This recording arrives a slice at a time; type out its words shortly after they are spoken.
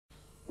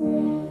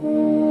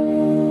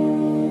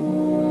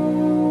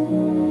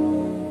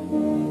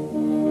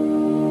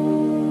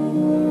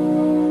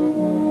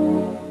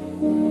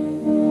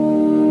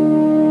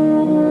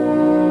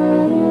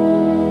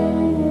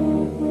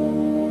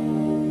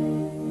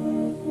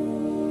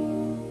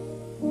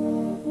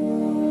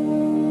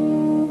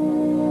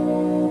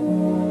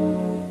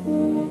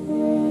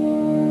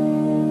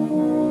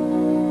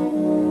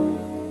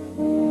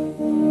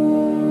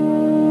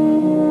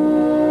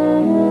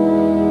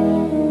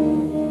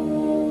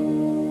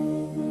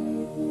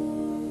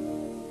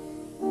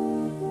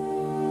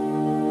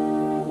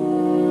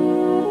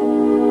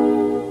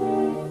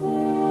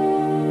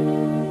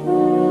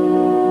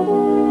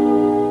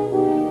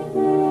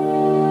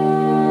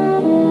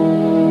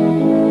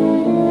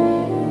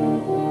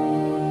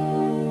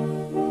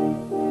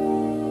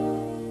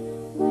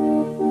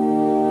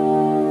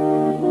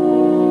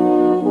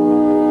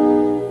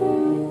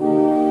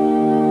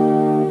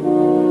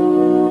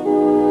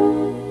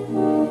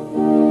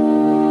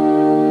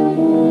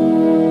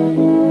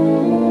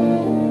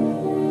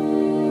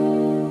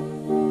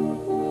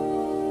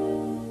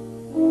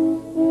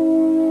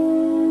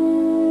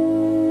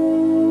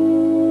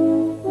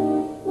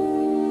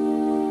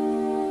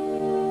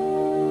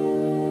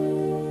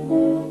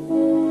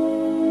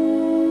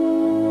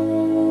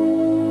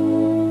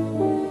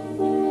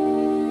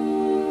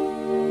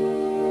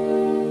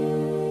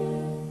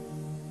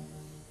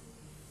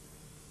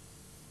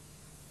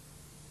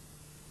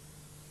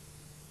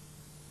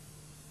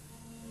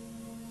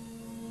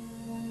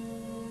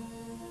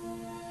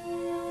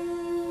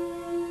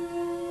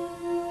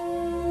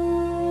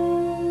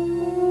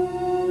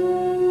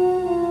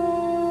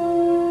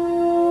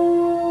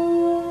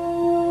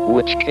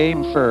Which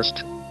came first,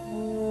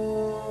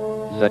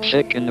 the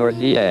chicken or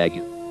the egg?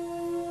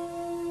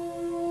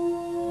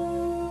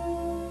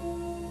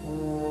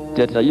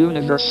 Did the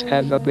universe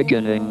have a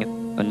beginning,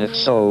 and if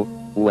so,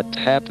 what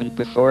happened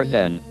before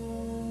then?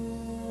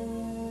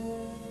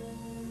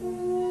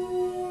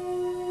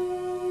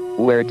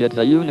 Where did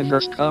the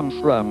universe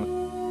come from,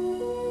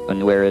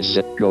 and where is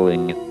it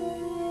going?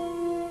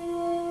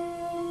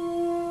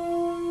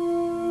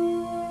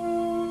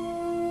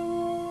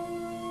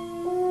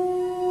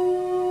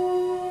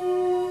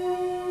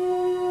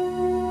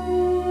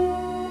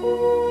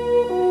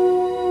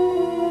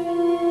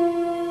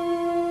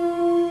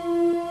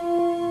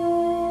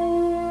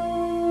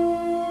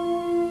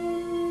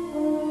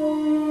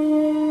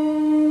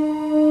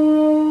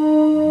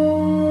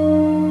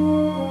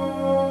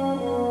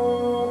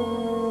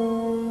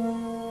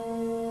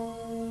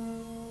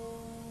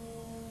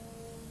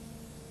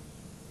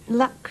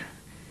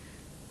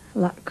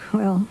 Luck,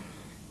 well,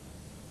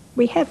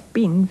 we have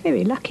been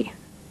very lucky.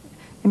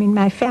 I mean,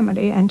 my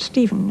family and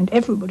Stephen and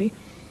everybody,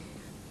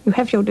 you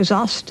have your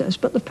disasters,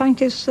 but the point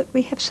is that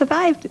we have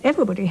survived.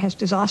 Everybody has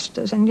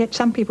disasters, and yet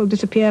some people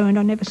disappear and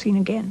are never seen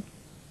again.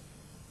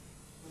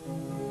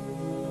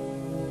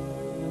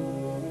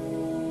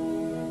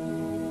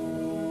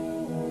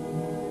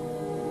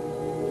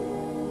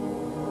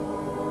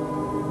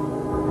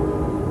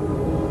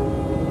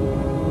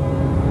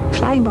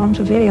 Flying bombs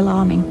were very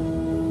alarming.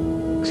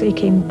 So they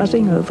came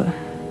buzzing over,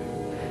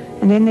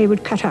 and then they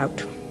would cut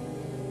out.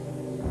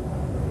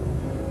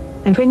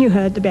 And when you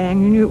heard the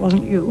bang, you knew it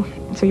wasn't you,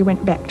 so you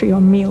went back to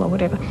your meal or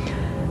whatever.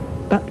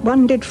 But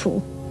one did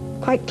fall,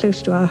 quite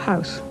close to our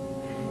house,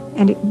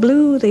 and it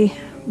blew the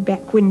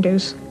back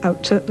windows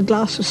out, so that the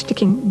glass was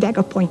sticking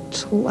dagger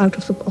points all out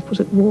of the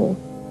opposite wall.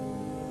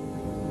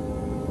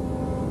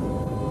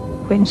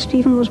 When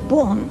Stephen was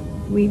born,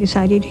 we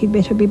decided he'd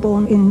better be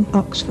born in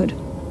Oxford.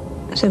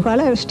 So while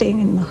I was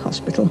staying in the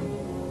hospital,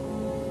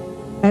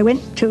 I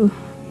went to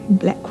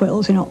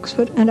Blackwell's in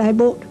Oxford and I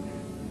bought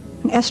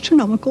an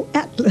astronomical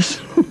atlas.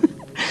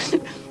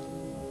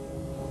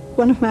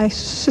 One of my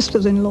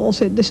sisters-in-law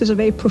said, "This is a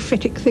very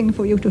prophetic thing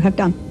for you to have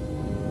done."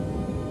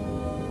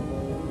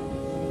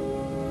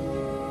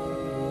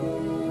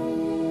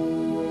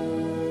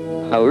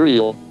 How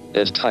real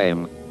is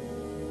time?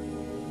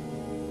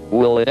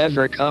 Will it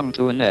ever come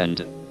to an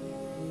end?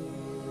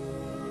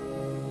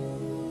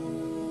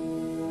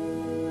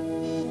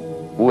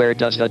 Where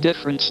does the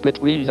difference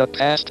between the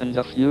past and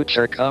the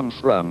future come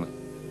from?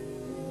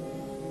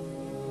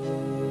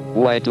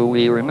 Why do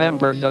we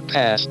remember the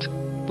past,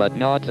 but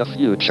not the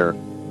future?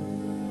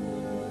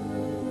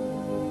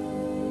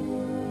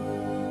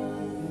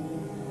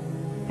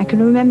 I can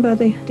remember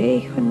the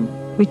day when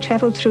we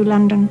travelled through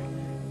London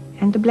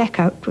and the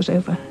blackout was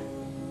over.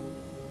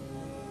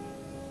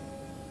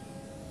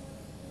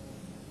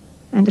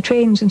 And the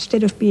trains,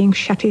 instead of being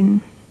shut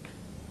in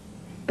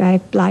by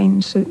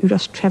blinds, so you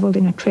just travelled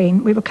in a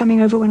train, we were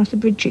coming over one of the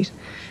bridges,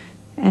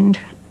 and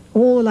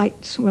all the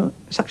lights, well,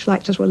 such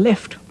lights as were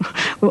left,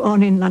 were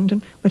on in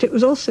London, but it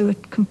was also a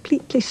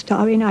completely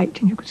starry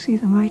night, and you could see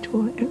them right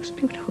all. It was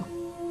beautiful.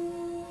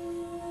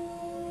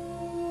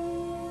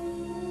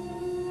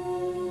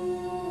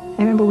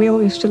 I remember we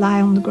all used to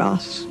lie on the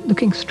grass,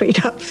 looking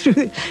straight up through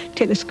the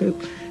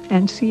telescope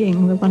and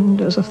seeing the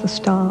wonders of the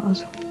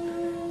stars.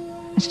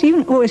 And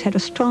Stephen always had a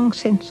strong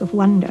sense of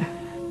wonder,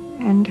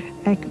 and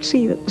I could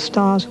see that the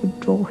stars would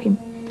draw him,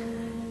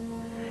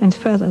 and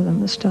further than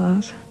the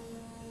stars.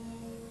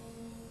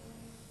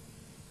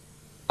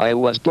 I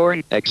was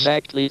born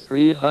exactly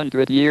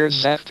 300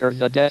 years after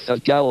the death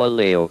of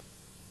Galileo.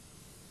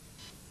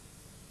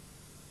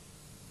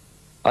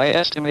 I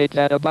estimate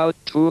that about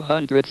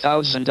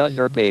 200,000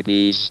 other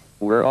babies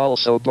were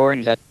also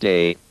born that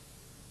day.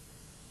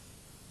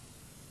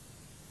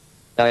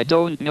 I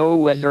don't know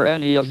whether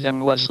any of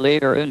them was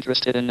later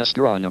interested in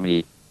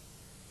astronomy.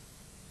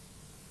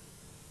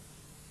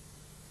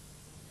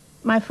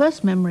 My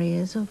first memory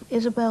is of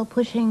Isabel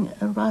pushing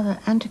a rather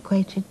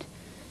antiquated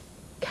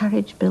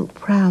carriage-built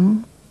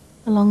pram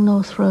along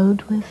North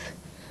Road with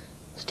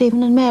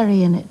Stephen and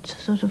Mary in it,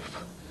 sort of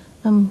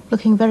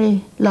looking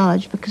very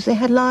large, because they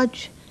had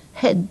large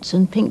heads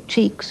and pink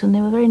cheeks, and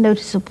they were very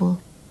noticeable.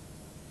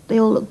 They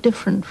all looked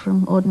different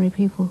from ordinary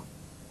people.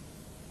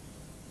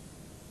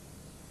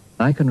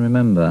 I can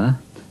remember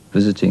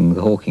visiting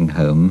the Hawking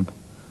home,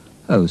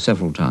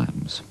 several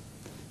times.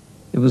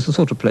 It was the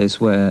sort of place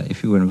where,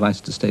 if you were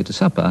invited to stay to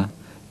supper,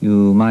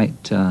 you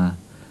might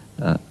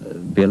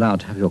be allowed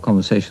to have your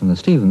conversation with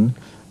Stephen,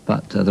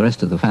 but the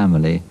rest of the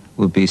family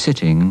would be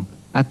sitting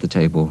at the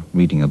table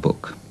reading a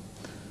book,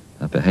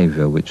 a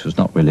behaviour which was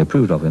not really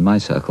approved of in my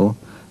circle,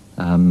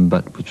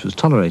 but which was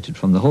tolerated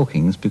from the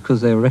Hawkings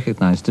because they were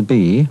recognised to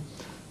be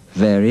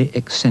very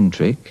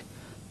eccentric,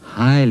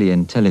 highly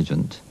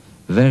intelligent,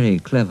 very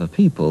clever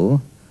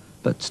people,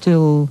 but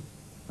still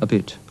a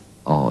bit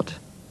odd.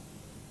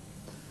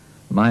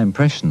 My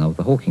impression of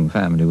the Hawking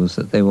family was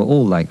that they were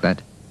all like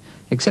that,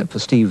 except for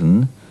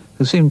Stephen,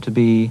 who seemed to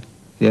be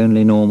the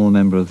only normal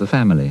member of the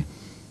family.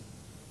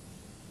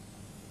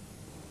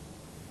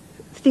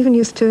 Stephen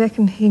used to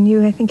reckon he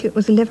knew, I think it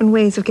was 11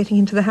 ways of getting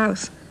into the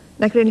house.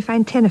 And I could only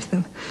find 10 of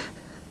them.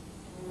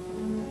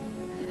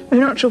 I'm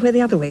not sure where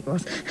the other way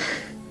was.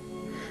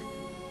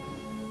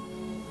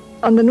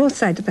 On the north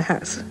side of the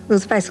house, there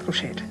was a bicycle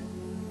shed.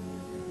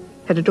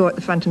 Had a door at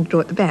the front and a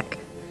door at the back.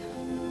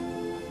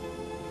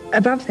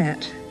 Above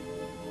that,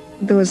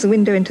 there was a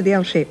window into the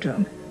L-shaped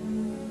room.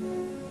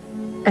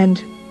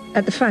 And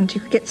at the front,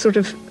 you could get sort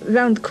of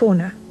round the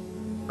corner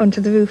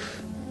onto the roof.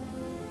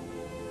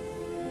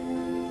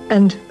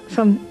 And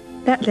from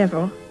that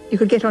level, you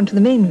could get onto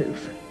the main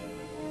roof.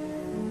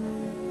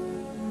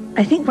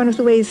 I think one of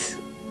the ways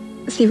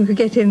Stephen could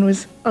get in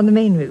was on the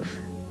main roof.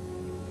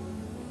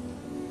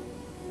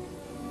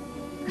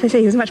 As I say,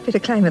 he was a much better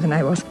climber than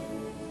I was.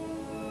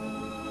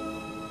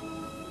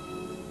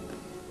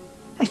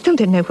 I still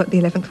don't know what the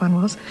 11th one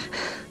was.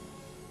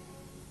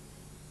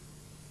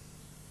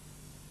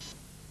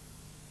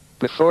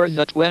 Before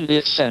the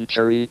 20th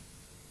century,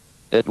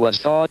 it was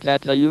thought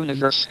that the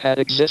universe had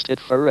existed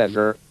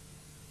forever,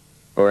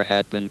 or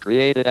had been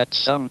created at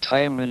some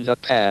time in the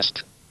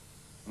past,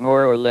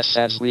 more or less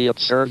as we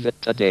observe it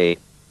today.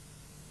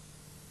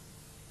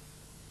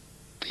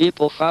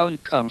 People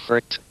found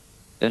comfort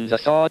in the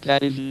thought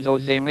that even though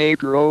they may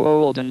grow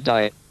old and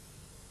die,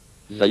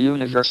 the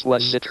universe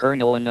was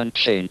eternal and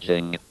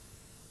unchanging.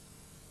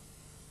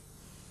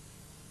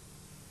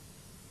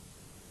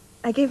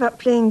 I gave up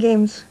playing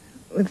games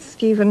with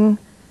Stephen,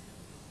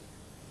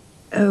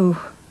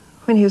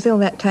 when he was ill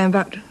that time,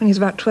 when he was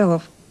about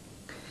 12.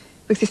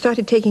 Because he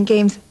started taking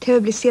games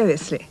terribly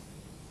seriously.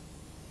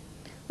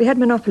 We had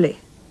Monopoly.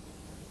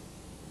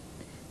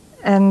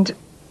 And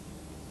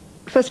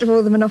first of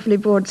all, the Monopoly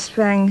board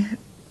sprang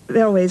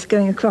railways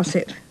going across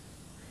it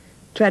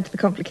to add to the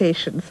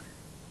complications.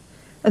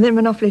 And then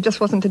Monopoly just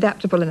wasn't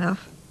adaptable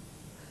enough.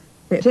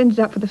 It ended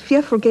up with a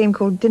fearful game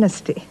called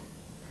Dynasty,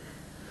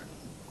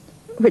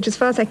 which, as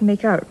far as I can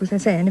make out, as I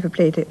say, I never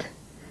played it,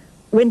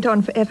 went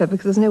on forever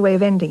because there's no way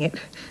of ending it.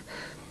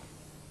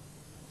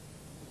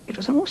 It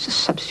was almost a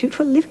substitute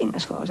for living,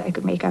 as far as I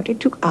could make out. It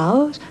took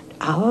hours and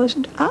hours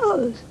and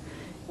hours.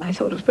 I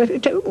thought it was a perfectly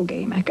terrible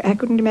game. I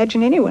couldn't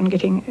imagine anyone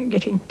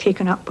getting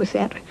taken up with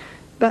that.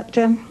 But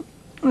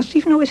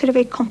Stephen always had a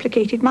very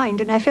complicated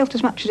mind, and I felt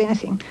as much as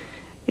anything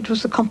it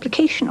was the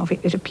complication of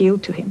it that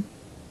appealed to him.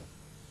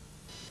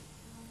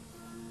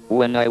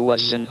 When I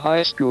was in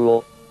high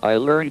school, I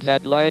learned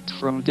that light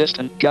from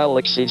distant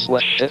galaxies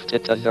was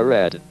shifted to the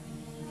red.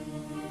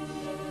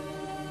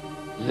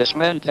 This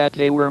meant that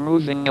they were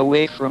moving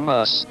away from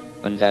us,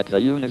 and that the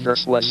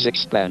universe was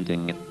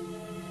expanding.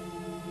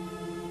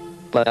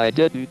 But I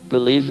didn't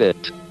believe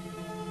it.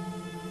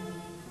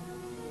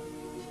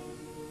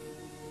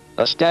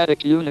 A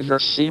static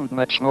universe seemed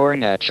much more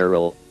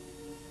natural.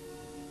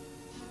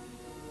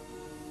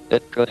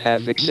 It could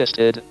have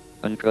existed,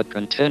 and could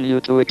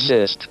continue to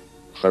exist,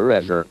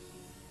 forever.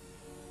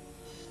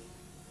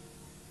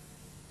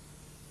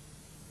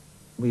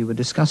 We were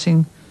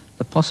discussing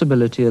the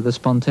possibility of the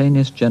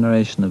spontaneous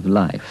generation of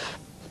life.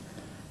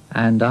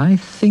 And I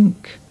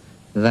think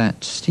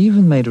that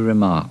Stephen made a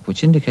remark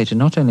which indicated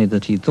not only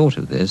that he'd thought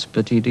of this,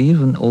 but he'd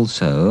even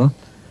also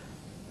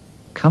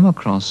come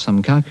across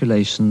some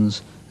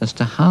calculations as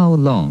to how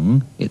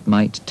long it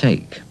might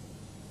take.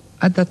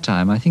 At that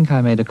time, I think I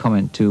made a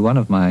comment to one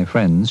of my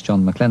friends,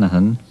 John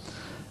McLenaghan.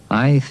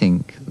 I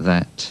think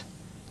that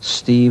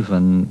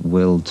Stephen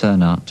will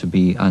turn out to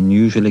be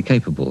unusually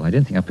capable. I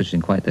don't think I put it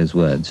in quite those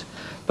words,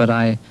 but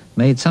I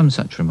made some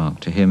such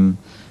remark to him,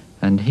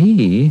 and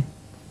he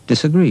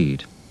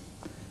disagreed.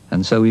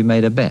 And so we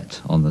made a bet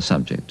on the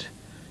subject.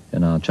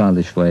 In our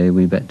childish way,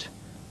 we bet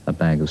a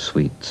bag of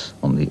sweets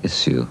on the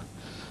issue.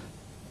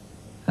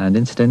 And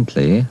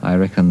incidentally, I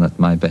reckon that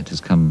my bet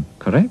has come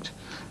correct,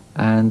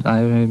 and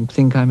I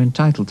think I'm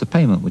entitled to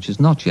payment which has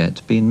not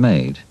yet been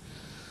made.